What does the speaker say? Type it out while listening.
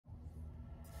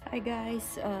Hi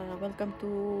guys, welcome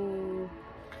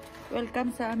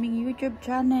sa aming YouTube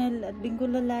channel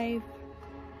Advincula Life.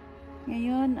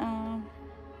 Ngayon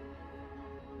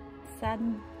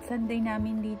Sunday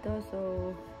namin dito, so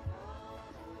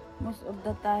most of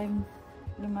the time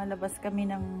lumalabas kami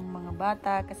ng mga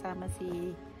bata kasama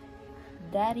si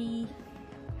Daddy,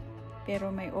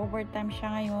 pero may overtime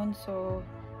siya ngayon, so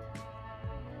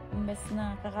imbes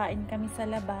na kakain kami sa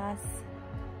labas,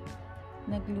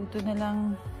 nagluto na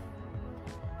lang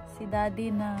si Daddy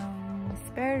ng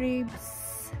spare ribs,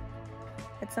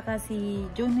 at saka si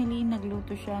Jonalyn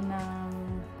nagluto siya ng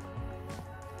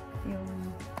yung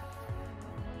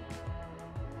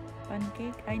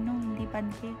pancake, hindi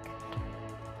pancake,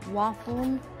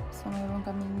 waffle. So mayroon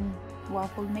kaming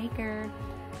waffle maker,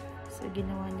 so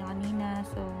ginawa niya kanina.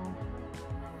 So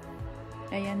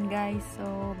ayan guys,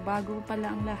 so bago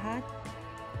pala ang lahat,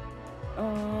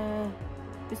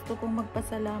 gusto kong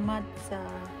magpasalamat sa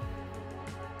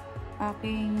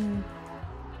aking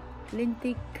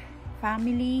lintik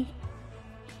family,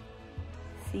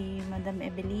 si Madam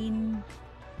Evelyn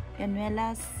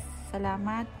Canuelas,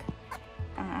 salamat.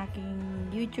 Ang aking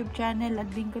YouTube channel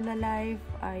Advincula Life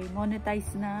ay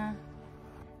monetize na,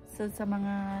 so sa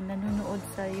mga nanonood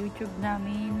sa YouTube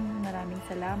namin, maraming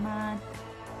salamat,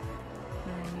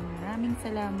 maraming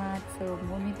salamat. So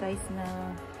monetize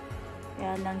na,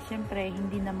 kaya lang syempre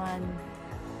hindi naman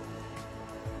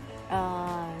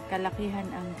kalakihan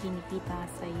ang kinikita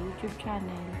sa YouTube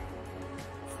channel.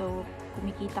 So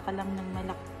kumikita ka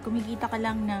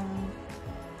lang ng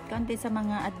konti sa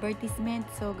mga advertisement.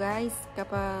 So guys,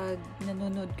 kapag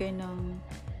nanonood kayo ng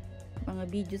mga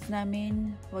videos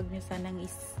namin, huwag nyo sanang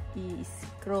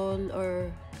i-scroll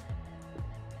or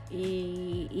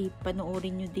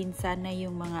ipanoorin nyo din sana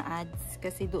yung mga ads,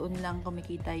 kasi doon lang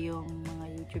kumikita yung mga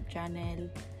YouTube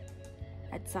channel.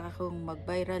 At saka kung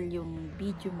mag-viral yung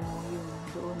video mo, yung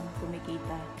doon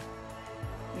kumikita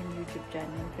yung YouTube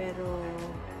channel. Pero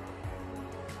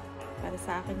para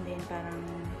sa akin din, parang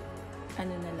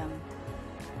ano na lang,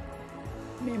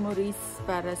 memories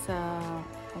para sa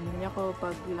pamilya ko.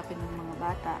 Pag laki ng mga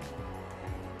bata,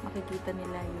 makikita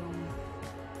nila yung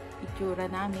itsura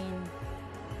namin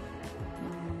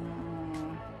nung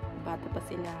bata pa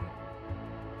sila.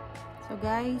 So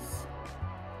guys,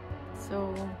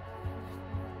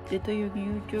 dito yung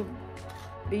YouTube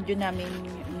video namin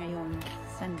ngayon,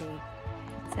 Sunday.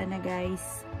 Sana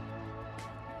guys,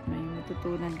 may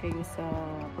matutunan kayo sa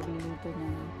pagluluto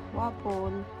ng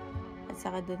waffle at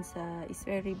saka dun sa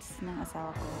spare ribs ng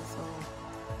asawa ko. So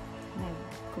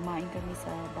kumain kami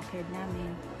sa backyard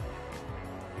namin.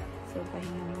 So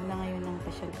pahinga muna ngayon ng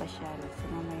pasyal-pasyal. So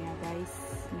mamaya guys,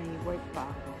 may work pa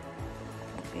ako.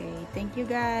 Okay, thank you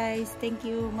guys. Thank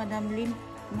you Madam Lintik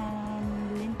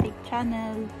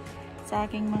channel, sa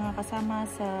aking mga kasama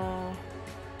sa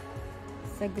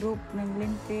group ng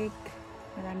Lintik.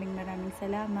 Maraming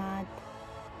salamat.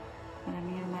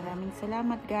 Maraming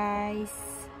salamat guys.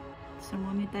 So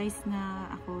monetize na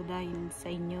ako dahil sa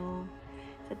inyo,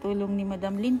 sa tulong ni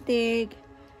Madam Lintik.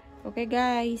 Okay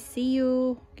guys, see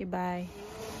you. Okay, bye.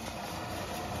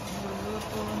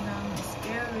 Luluto ng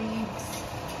spare ribs.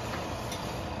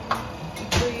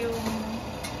 Ito yung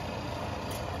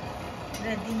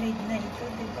ready-made na ito,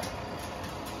 diba?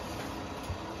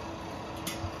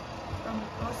 From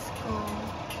Costco.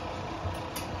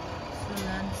 So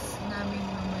lunch namin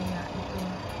mamaya ito.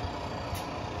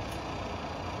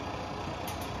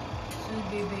 So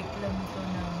bibake lang ito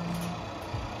ng,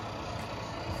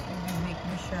 so bibake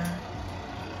mo siya.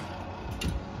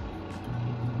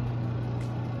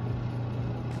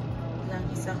 Lang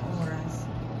isang oras.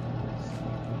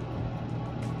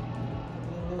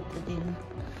 Luluto din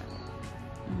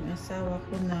ang asawa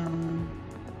ko ng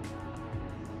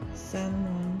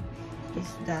salmon,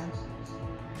 isda,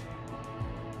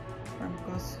 from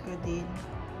Costco din.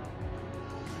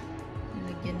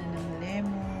 Nilagyan na ng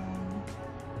lemon,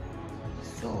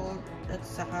 salt, at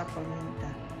saka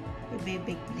paminta.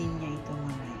 I-bake din niya ito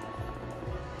mamaya.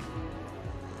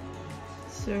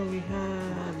 So we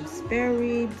have spare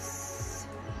ribs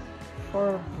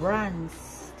for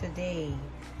brunch today.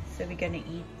 So we're gonna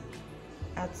eat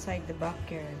outside the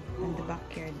backyard, in the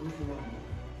backyard.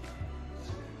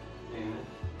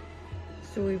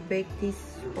 So we baked this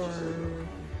for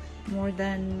more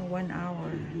than 1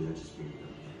 hour.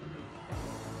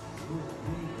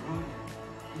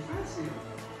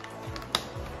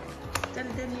 Tell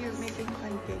them you're making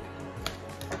pancake.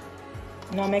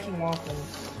 No, I'm making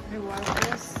waffles. The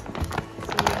waffles.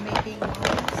 So you're making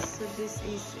waffles. So this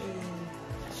is a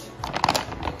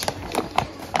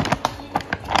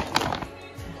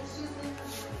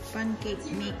pancake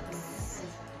mix.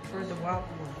 for the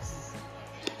waffles.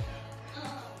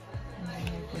 And then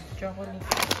I put chocolate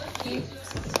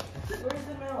chips. Where's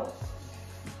the milk?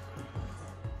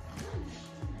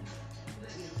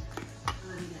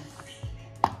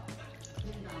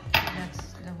 That's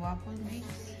the waffle mix.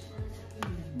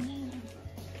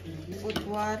 Put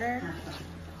water.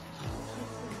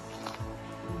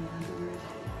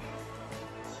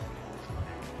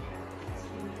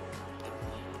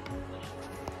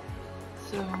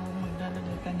 So,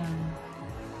 maglalagay ka ng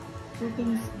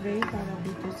cooking spray para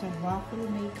dito sa waffle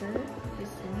maker.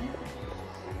 This one.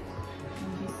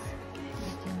 And this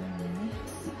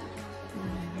mix.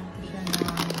 Nilagyan ko siya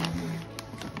ng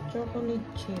chocolate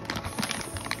chips.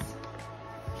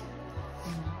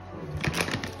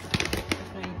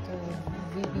 Saka ito,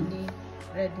 bibili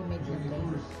ready-made na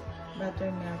tayo.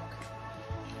 Buttermilk.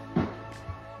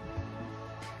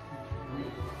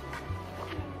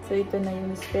 So, ito na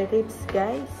yung spare ribs,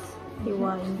 guys.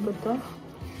 Iwain ko to.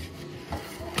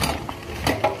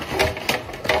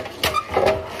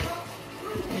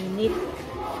 Init.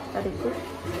 Tari ko.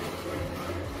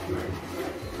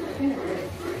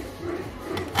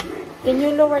 Can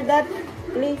you lower that,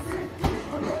 please?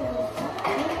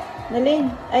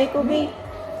 Nalin. Ay, Kobe.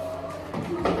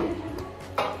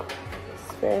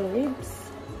 Spare ribs.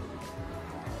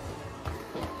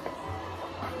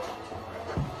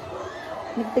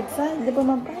 Nagtigsa, di ba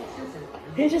mampay?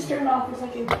 Can you just turn it off for a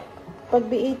second?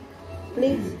 Pag-biit,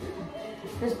 please.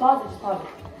 Just pause it, just pause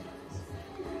it.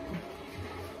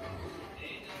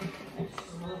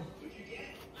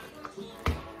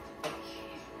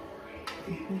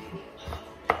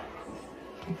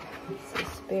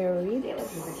 Spare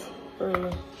ribs for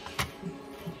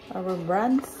our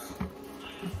brunch.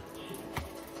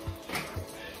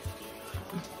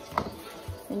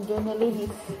 And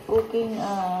Jonalyn is cooking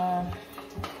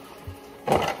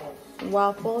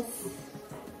waffles.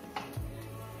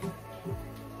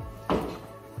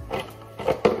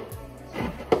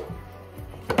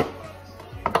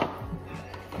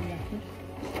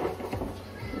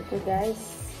 Ito guys,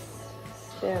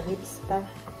 spare ribs pa.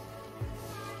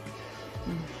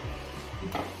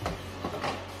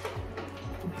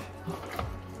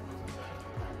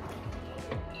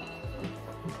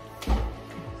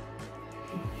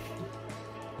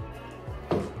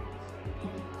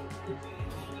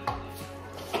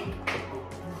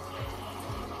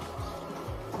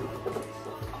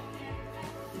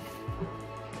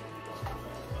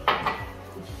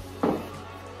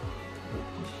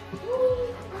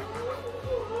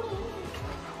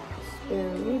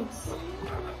 Spare ribs.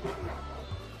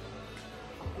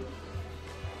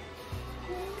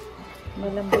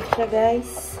 Malambot siya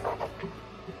guys.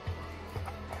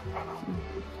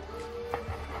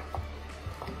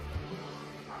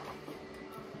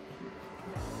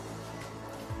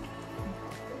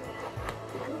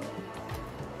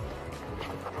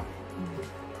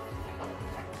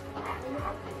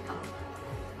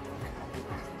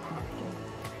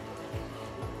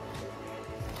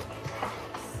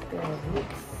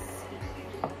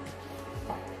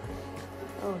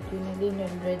 Oh, Jonalyn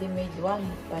already made one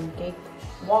pancake.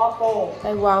 Waffle.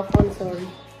 Ay, waffle, sorry.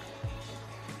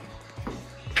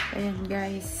 Ayan,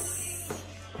 guys.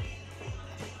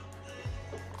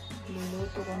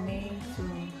 Luluto kami. So,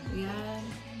 yan.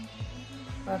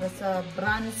 Para sa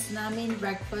brunch namin,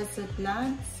 breakfast at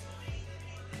lunch.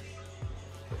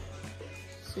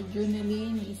 So,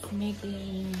 Jonalyn is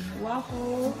making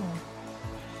waffle.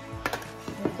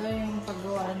 Ito yung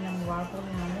paggawaan ng waffle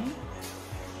namin.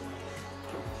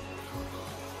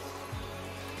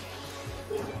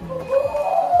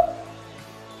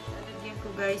 Lalagyan ko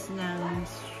guys ng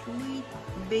sweet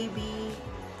baby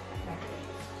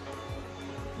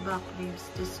back ribs.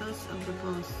 The sauce of the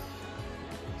boss.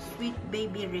 Sweet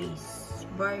baby race.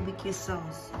 Barbecue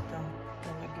sauce. Ito.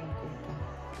 Lalagyan ko ito.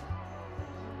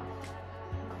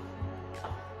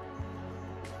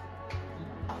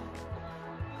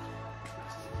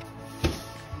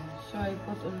 So I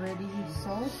put already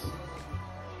sauce.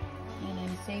 And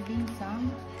I'm saving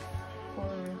some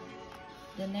for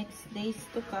the next days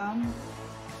to come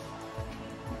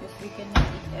because we cannot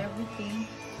eat everything.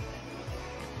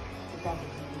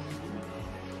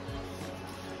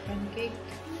 Pancake.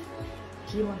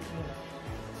 Do you want more?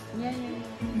 Yeah.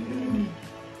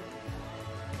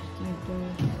 Ito.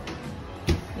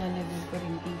 Lalagyan ko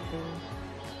rin dito.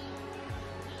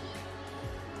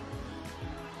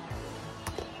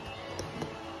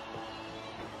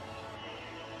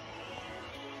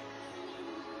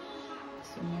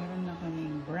 So, meron na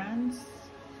kaming brunch.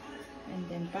 And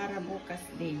then, para bukas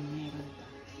din, meron pa.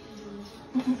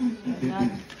 So,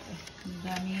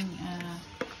 daming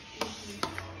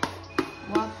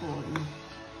waffle. waffle.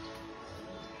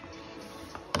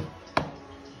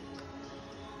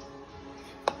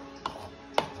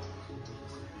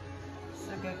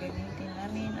 So, gagamitin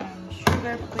namin ang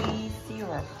sugar-free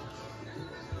syrup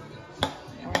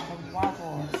for the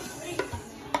waffles.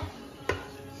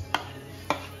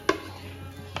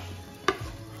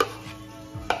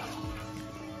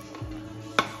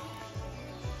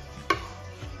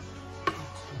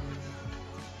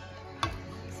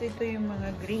 So, ito yung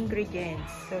mga ingredients.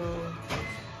 So,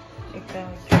 ito,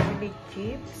 chocolate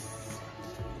chips,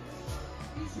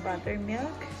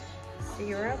 buttermilk,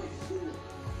 syrup,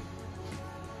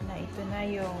 na ito na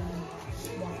yung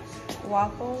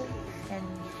waffle, and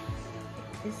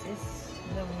this is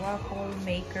the waffle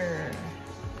maker.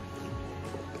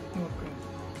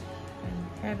 And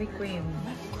heavy cream,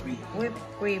 whipped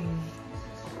cream.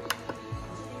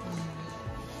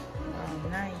 Wow,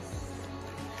 nice.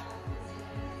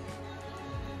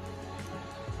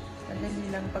 Madali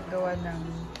lang paggawa ng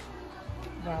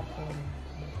waffle.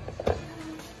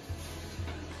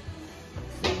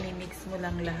 So, mimix mo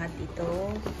lang lahat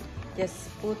ito. Just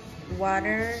put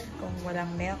water kung walang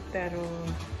milk, pero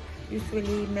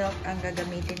usually milk ang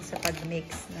gagamitin sa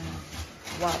pag-mix ng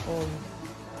waffle.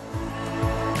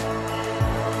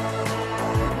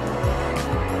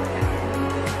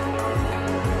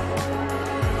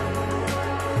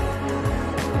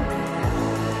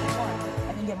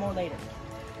 I can get more later.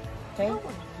 Okay?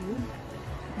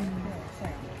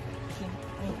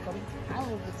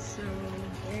 So,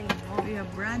 we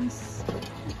have brunch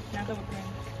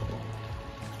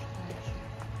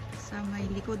sa may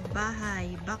likod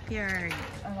bahay, backyard.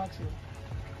 I want to.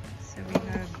 So, we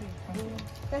have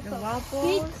the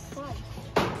waffles.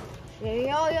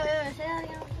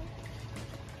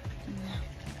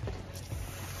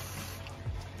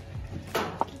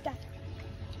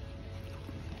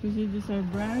 This is our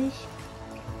brunch.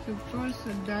 So, of course,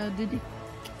 the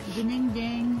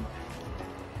ding-ding,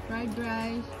 fried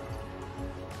rice,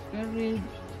 beverage,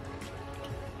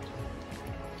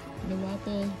 the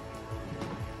waffle,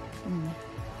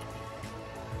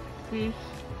 fish,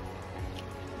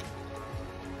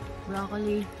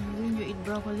 broccoli. When you eat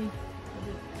broccoli?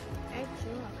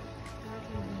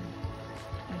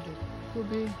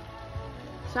 Kubi.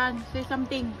 San, say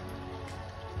something.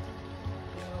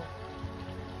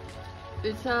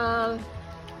 It's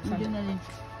Jonalyn.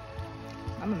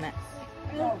 I'm a mess.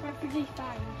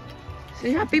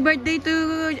 Say happy birthday to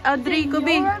Audrey,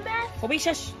 Kubi. Kobe,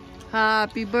 shush.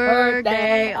 Happy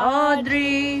birthday,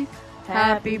 Audrey.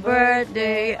 Happy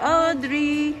birthday,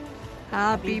 Audrey.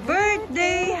 Happy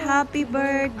birthday, happy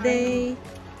birthday.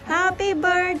 Happy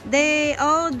birthday,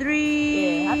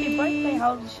 Audrey. Yeah, happy birthday.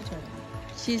 How old is she turning?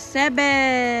 She's 7.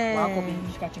 Wow, Kobe,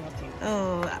 she's catching up to you.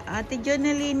 Oh, Ate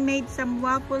Jonalyn made some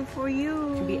waffle for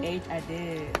you. To be 8, I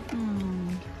did.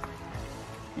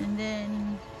 And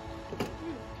then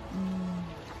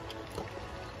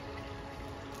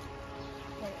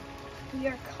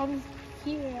Here comes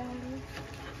here.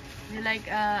 you like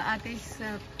Ate's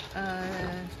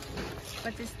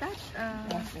what is that?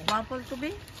 Waffle to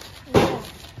be? No.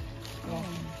 Yeah.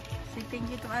 Say thank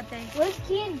you to Ate. What's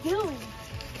Kian doing?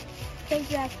 Thank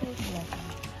you, Ashley.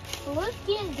 What's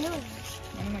Kian doing?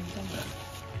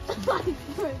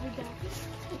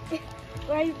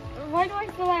 Why do I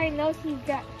feel like I know he's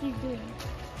doing it?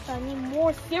 So I need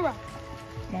more syrup.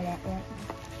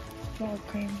 More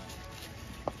cream.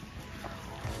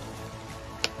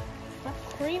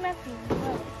 That's cream at the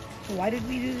milk. So why did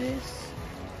we do this?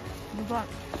 What?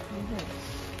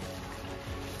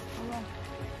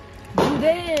 Do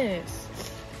this.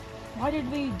 Why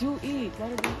did we do it? Why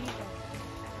did we eat that?